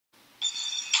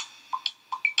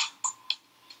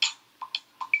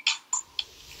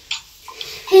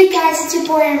Hey guys, it's your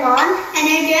boy Ron and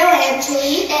our girl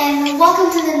Angeli, and welcome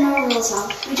to the Normal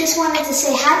Zone. We just wanted to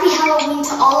say happy Halloween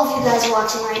to all of you guys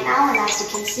watching right now, and as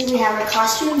you can see we have our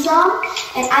costumes on,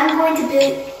 and I'm going to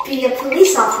be a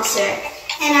police officer.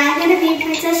 And I'm going to be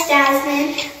Princess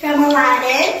Jasmine from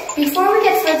Aladdin. Before we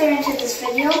get further into this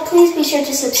video, please be sure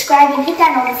to subscribe and hit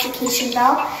that notification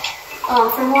bell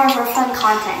for more of our fun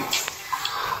content.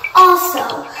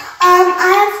 Also,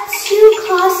 I have two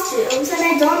costumes and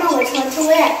I don't know which one to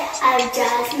wear. I have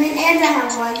Jasmine and I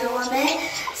have Wonder Woman.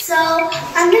 So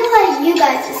I'm going to let you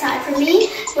guys decide for me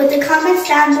with the comments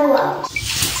down below.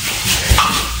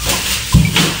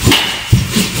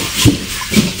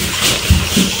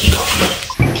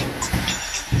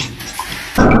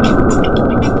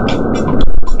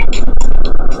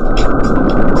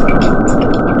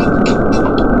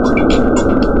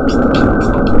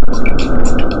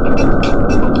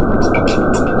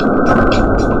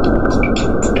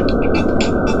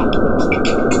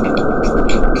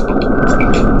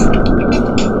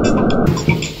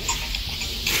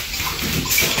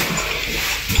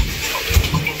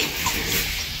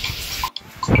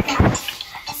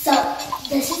 So,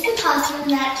 this is the costume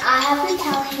that I have been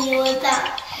telling you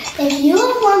about. If you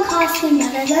have one costume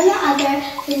better than the other,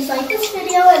 please like this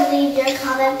video and leave your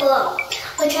comment below.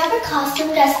 Whichever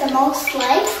costume gets the most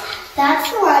likes, that's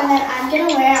the one that I'm going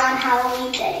to wear on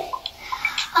Halloween day.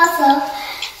 Also,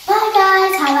 bye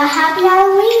guys, have a happy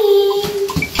Halloween!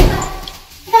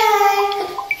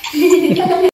 Bye!